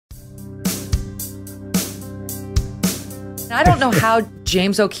I don't know how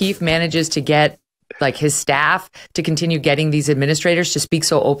James O'Keefe manages to get like his staff to continue getting these administrators to speak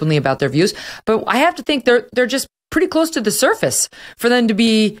so openly about their views. But I have to think they're just pretty close to the surface for them to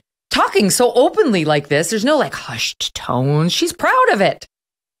be talking so openly like this. There's no like hushed tones. She's proud of it.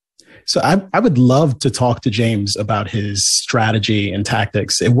 So I would love to talk to James about his strategy and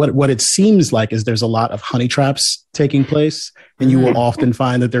tactics. What it seems like is there's a lot of honey traps taking place, and you will often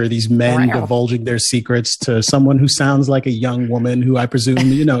find that there are these men divulging their secrets to someone who sounds like a young woman who I presume,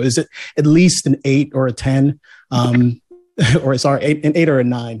 is it at least an 8 or a 10, or sorry, an 8 or a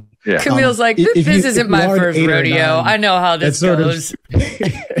 9. Yeah. Camille's like, this isn't my first rodeo. I know how this goes.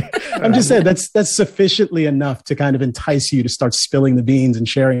 I'm just saying that's sufficiently enough to kind of entice you to start spilling the beans and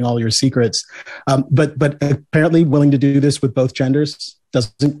sharing all your secrets. But apparently willing to do this with both genders.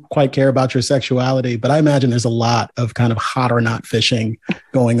 Doesn't quite care about your sexuality, but I imagine there's a lot of kind of hot or not fishing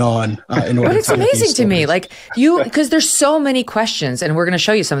going on in order. But it's amazing to me, like because there's so many questions, and we're going to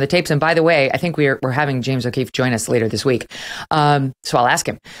show you some of the tapes. And by the way, I think we're having James O'Keefe join us later this week, so I'll ask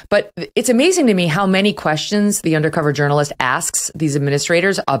him. But it's amazing to me how many questions the undercover journalist asks these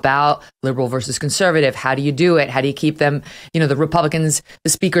administrators about liberal versus conservative. How do you do it? How do you keep them, the Republicans, the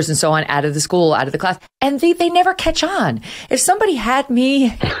speakers, and so on, out of the school, out of the class? And they never catch on. If somebody had me,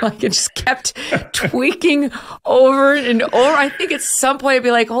 like it just kept tweaking over and over. I think at some point I'd be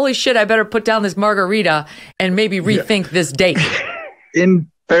like, holy shit, I better put down this margarita and maybe rethink this date. In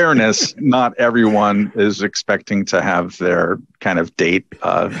fairness, not everyone is expecting to have their kind of date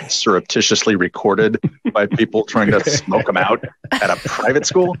surreptitiously recorded by people trying to smoke them out at a private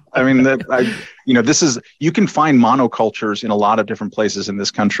school. I mean, you can find monocultures in a lot of different places in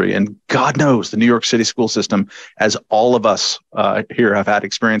this country. And God knows the New York City school system, as all of us here have had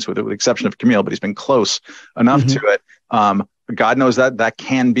experience with it, with the exception of Kmele, but he's been close enough to it. God knows that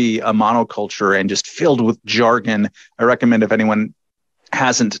can be a monoculture and just filled with jargon. I recommend if anyone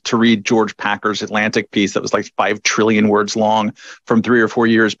hasn't to read George Packer's Atlantic piece that was like 5 trillion words long from 3 or 4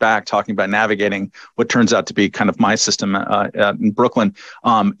 years back, talking about navigating what turns out to be kind of my system in Brooklyn.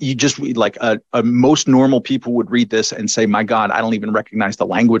 You just like most normal people would read this and say, my God, I don't even recognize the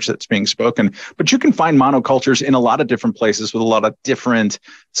language that's being spoken. But you can find monocultures in a lot of different places with a lot of different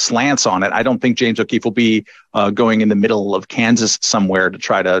slants on it. I don't think James O'Keefe will be going in the middle of Kansas somewhere to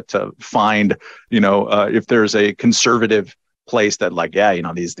try to find, if there's a conservative place that like,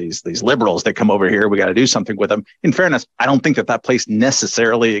 these liberals that come over here, we got to do something with them. In fairness, I don't think that place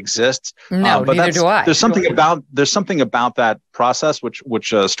necessarily exists. No, but neither do I. There's something about that process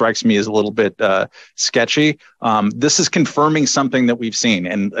which strikes me as a little bit sketchy. This is confirming something that we've seen,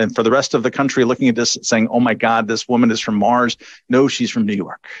 and for the rest of the country looking at this saying, "Oh my God, this woman is from Mars." No, she's from New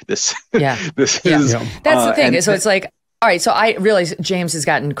York. This is that's the thing. So it's like. All right, so I realize James has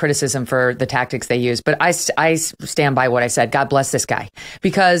gotten criticism for the tactics they use, but I stand by what I said. God bless this guy,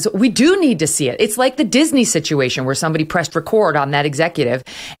 because we do need to see it. It's like the Disney situation where somebody pressed record on that executive,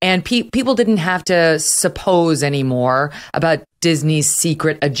 and people didn't have to suppose anymore about Disney's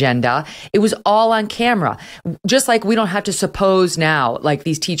secret agenda. It was all on camera. Just like we don't have to suppose now, like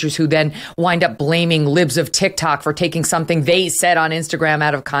these teachers who then wind up blaming libs of TikTok for taking something they said on Instagram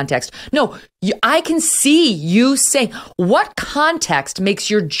out of context. No, I can see you saying, what context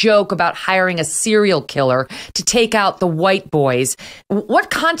makes your joke about hiring a serial killer to take out the white boys? What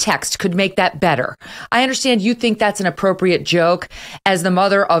context could make that better? I understand you think that's an appropriate joke. As the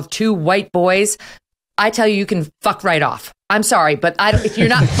mother of 2 white boys, I tell you, you can fuck right off. I'm sorry, but if you're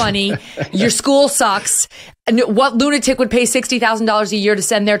not funny, your school sucks. And what lunatic would pay $60,000 a year to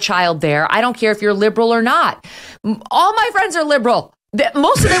send their child there? I don't care if you're liberal or not. All my friends are liberal.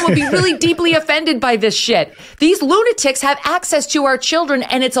 Most of them would be really deeply offended by this shit. These lunatics have access to our children,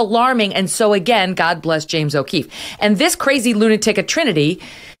 and it's alarming. And so again, God bless James O'Keefe. And this crazy lunatic at Trinity,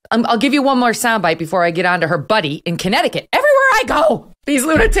 I'll give you one more soundbite before I get on to her buddy in Connecticut. Everywhere I go, these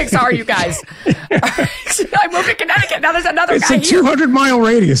lunatics are, you guys. I moved to Connecticut. Now there's another guy here. It's a 200-mile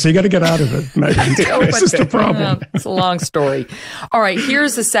radius, so you got to get out of it, Megyn. It's just a problem. It's a long story. All right,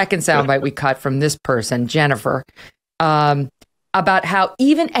 here's the second soundbite we cut from this person, Jennifer. About how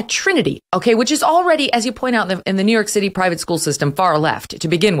even at Trinity, okay, which is already, as you point out, in the New York City private school system, far left to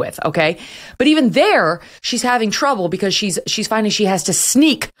begin with, okay? But even there, she's having trouble because she's finding she has to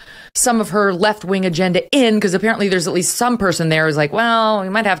sneak some of her left-wing agenda in, because apparently there's at least some person there who's like, well, we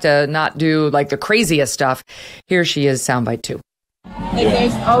might have to not do like the craziest stuff. Here she is, soundbite 2. Like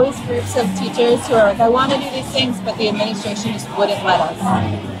there's always groups of teachers who are like, I want to do these things, but the administration just wouldn't let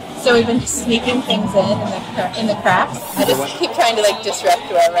us. So we've been just sneaking things in the cracks. I just keep trying to like disrupt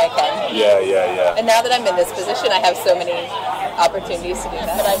wherever I can. Yeah. And now that I'm in this position, I have so many opportunities to do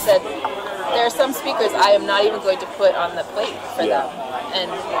that. But I said, there are some speakers I am not even going to put on the plate for them. And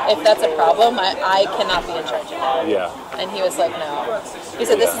if that's a problem, I cannot be in charge of that. Yeah. And he was like, no. He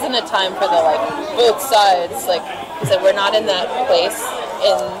said, this isn't a time for the, both sides. He said, we're not in that place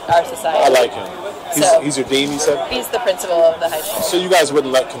in our society. I like him. He's your dean, you said? He's the principal of the high school. So you guys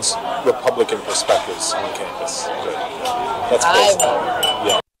wouldn't let Republican perspectives on campus? Good. That's cool.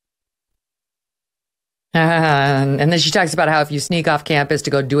 Yeah. And then she talks about how if you sneak off campus to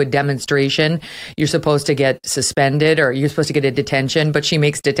go do a demonstration, you're supposed to get suspended or you're supposed to get a detention, but she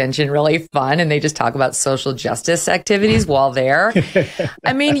makes detention really fun and they just talk about social justice activities while there.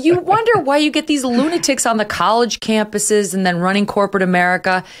 I mean, you wonder why you get these lunatics on the college campuses and then running corporate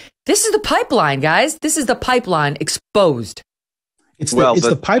America. This is the pipeline, guys. This is the pipeline exposed. It's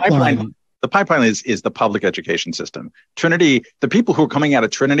the pipeline. The pipeline is the public education system. Trinity, the people who are coming out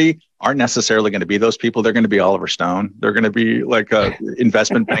of Trinity aren't necessarily going to be those people. They're going to be Oliver Stone. They're going to be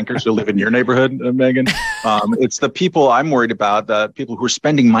investment bankers who live in your neighborhood, Megyn. It's the people I'm worried about, the people who are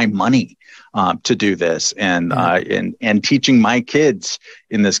spending my money to do this and teaching my kids,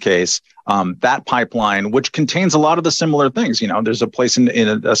 in this case, that pipeline, which contains a lot of the similar things. You know, there's a place in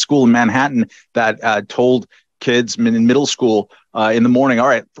a school in Manhattan that told kids in middle school in the morning, all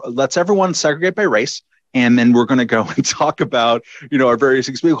right, let's everyone segregate by race. And then we're going to go and talk about, our various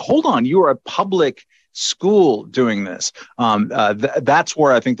experiences. Hold on, you are a public school doing this. That's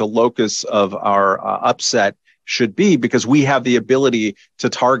where I think the locus of our upset should be, because we have the ability to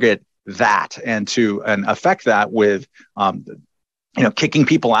target that and affect that with kicking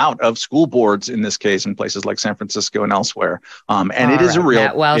people out of school boards, in this case, in places like San Francisco and elsewhere. It is a real...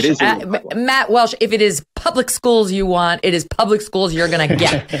 Matt Welch, Matt Welch, if it is public schools you want, it is public schools you're going to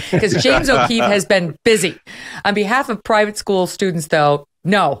get. Because James O'Keefe has been busy. On behalf of private school students, though,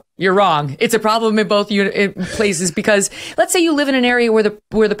 no, you're wrong. It's a problem in both places because let's say you live in an area where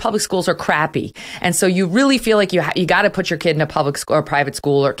the public schools are crappy. And so you really feel like you got to put your kid in a public school or private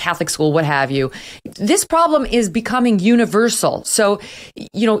school or Catholic school, what have you. This problem is becoming universal. So,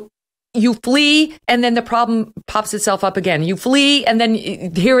 you flee and then the problem pops itself up again. You flee and then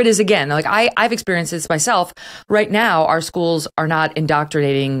here it is again. Like I've experienced this myself. Right now, our schools are not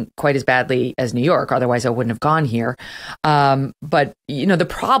indoctrinating quite as badly as New York. Otherwise, I wouldn't have gone here. But, the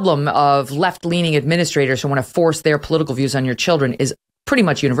problem of left-leaning administrators who want to force their political views on your children is pretty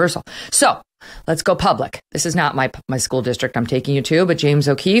much universal. So let's go public. This is not my school district I'm taking you to, but James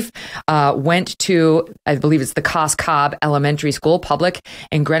O'Keefe went to, I believe it's the Cos Cobb Elementary School, public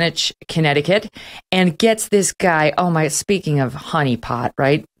in Greenwich, Connecticut, and gets this guy, speaking of honey pot,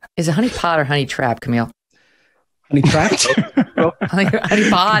 right? Is it honey pot or honey trap, Kmele? Honey trapped? honey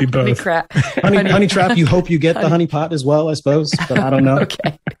pot, honey trap. Honey trap, you hope you get the honey pot as well, I suppose, but I don't know.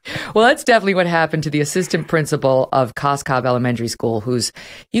 Okay. Well, that's definitely what happened to the assistant principal of Cos Cobb Elementary School,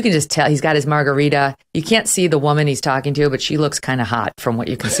 you can just tell he's got his margarita. You can't see the woman he's talking to, but she looks kind of hot from what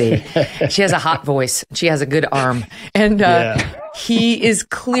you can see. She has a hot voice. She has a good arm. And he is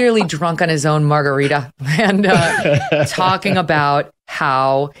clearly drunk on his own margarita and talking about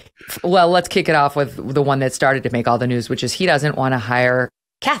how, let's kick it off with the one that started to make all the news, which is he doesn't want to hire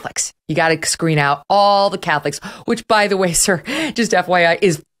Catholics. You got to screen out all the Catholics, which, by the way, sir, just FYI,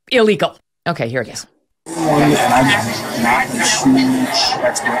 is illegal. Okay, here it is. And I'm not a huge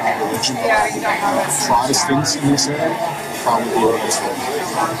expert on religion, but Protestants in this area probably are this way.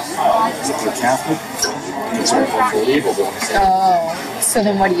 If they're Catholic, it's unbelievable. Oh, so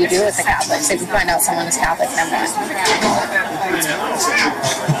then what do you do with the Catholics? If you find out someone is Catholic, then what?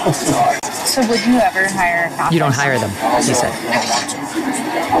 So would you ever hire Catholics? You don't hire them, he said.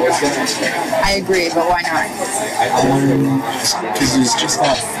 I agree, but why not? Because it's just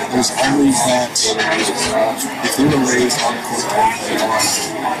that there's always that, if they were raised on it's like their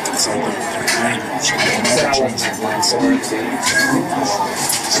language, they never change their mindset.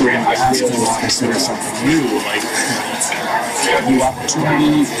 So you have to consider something new, like new opportunity,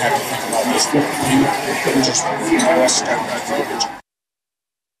 you have to think about this differently, you're just lost at the religion.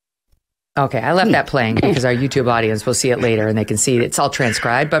 Okay, I left that playing because our YouTube audience will see it later and they can see it's all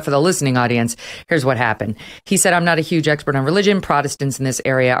transcribed. But for the listening audience, here's what happened. He said, I'm not a huge expert on religion. Protestants in this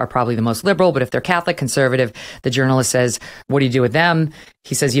area are probably the most liberal, but if they're Catholic, conservative, the journalist says, what do you do with them?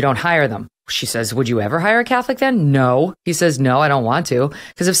 He says, you don't hire them. She says, would you ever hire a Catholic then? No. He says, no, I don't want to.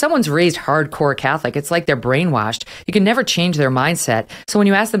 Because if someone's raised hardcore Catholic, it's like they're brainwashed. You can never change their mindset. So when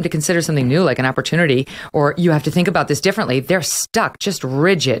you ask them to consider something new, like an opportunity, or you have to think about this differently, they're stuck, just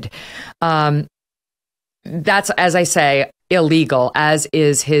rigid. That's, as I say, illegal, as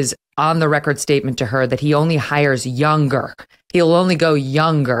is his on the record statement to her that he only hires younger He'll only go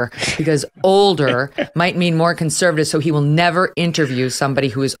younger because older might mean more conservative. So he will never interview somebody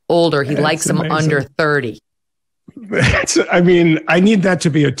who is older. He likes them under 30. I mean, I need that to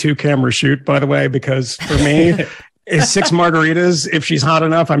be a 2-camera shoot, by the way, because for me, is 6 margaritas. If she's hot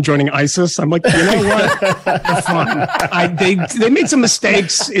enough, I'm joining ISIS. I'm like, you know what? They're fine. They made some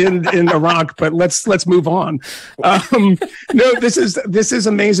mistakes in Iraq, but let's move on. No, this is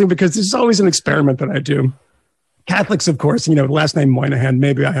amazing because this is always an experiment that I do. Catholics, of course, last name Moynihan,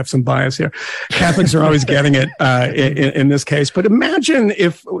 maybe I have some bias here. Catholics are always getting it in this case. But imagine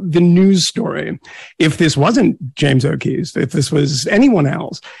if the news story, if this wasn't James O'Keefe, if this was anyone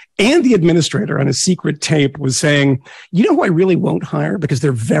else, and the administrator on a secret tape was saying, you know who I really won't hire because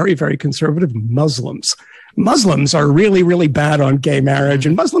they're very, very conservative? Muslims. Muslims are really, really bad on gay marriage,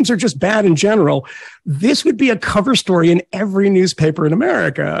 and Muslims are just bad in general. This would be a cover story in every newspaper in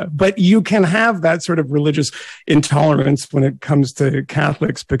America. But you can have that sort of religious intolerance when it comes to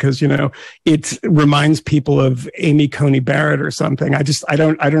Catholics because, it reminds people of Amy Coney Barrett or something. I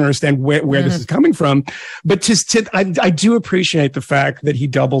don't understand where this is coming from. But I do appreciate the fact that he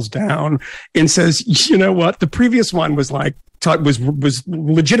doubles down and says, you know what? The previous one was like, was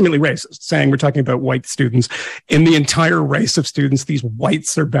legitimately racist, saying we're talking about white students. In the entire race of students, these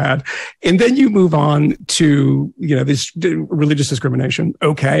whites are bad. And then you move on to, this religious discrimination.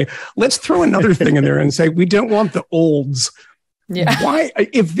 Okay, let's throw another thing in there and say, we don't want the olds. Yeah. Why,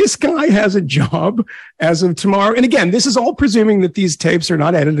 if this guy has a job as of tomorrow, and again, this is all presuming that these tapes are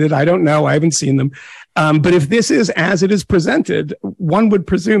not edited. I don't know. I haven't seen them. But if this is as it is presented, one would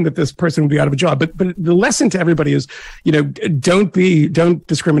presume that this person would be out of a job. But the lesson to everybody is, don't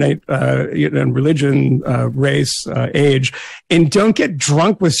discriminate in religion, race, age, and don't get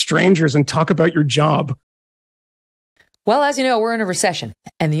drunk with strangers and talk about your job. Well, as you know, we're in a recession,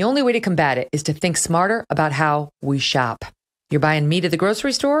 and the only way to combat it is to think smarter about how we shop. You're buying meat at the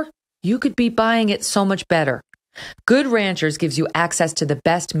grocery store? You could be buying it so much better. Good Ranchers gives you access to the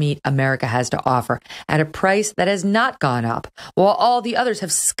best meat America has to offer at a price that has not gone up, while all the others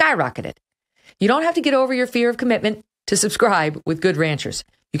have skyrocketed. You don't have to get over your fear of commitment to subscribe with Good Ranchers.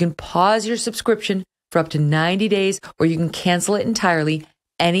 You can pause your subscription for up to 90 days, or you can cancel it entirely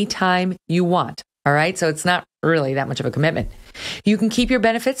anytime you want. All right, so it's not really that much of a commitment. You can keep your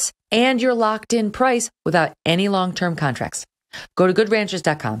benefits and your locked-in price without any long-term contracts. Go to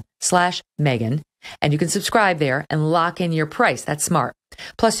goodranchers.com/Megyn, and you can subscribe there and lock in your price. That's smart.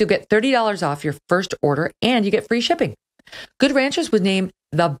 Plus, you'll get $30 off your first order, and you get free shipping. Good Ranchers was named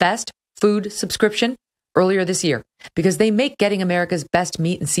the best food subscription earlier this year because they make getting America's best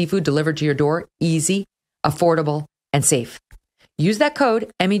meat and seafood delivered to your door easy, affordable, and safe. Use that code,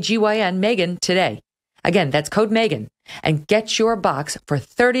 MEGYN, Megyn, today. Again, that's code Megyn, and get your box for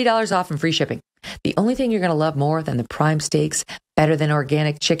 $30 off and free shipping. The only thing you're going to love more than the prime steaks, better than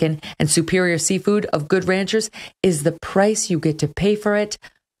organic chicken, and superior seafood of Good Ranchers is the price you get to pay for it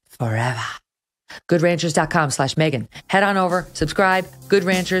forever. GoodRanchers.com/Megyn. Head on over, subscribe. Good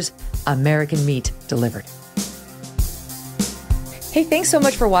Ranchers, American meat delivered. Hey, thanks so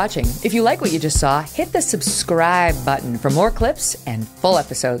much for watching. If you like what you just saw, hit the subscribe button for more clips and full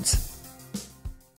episodes.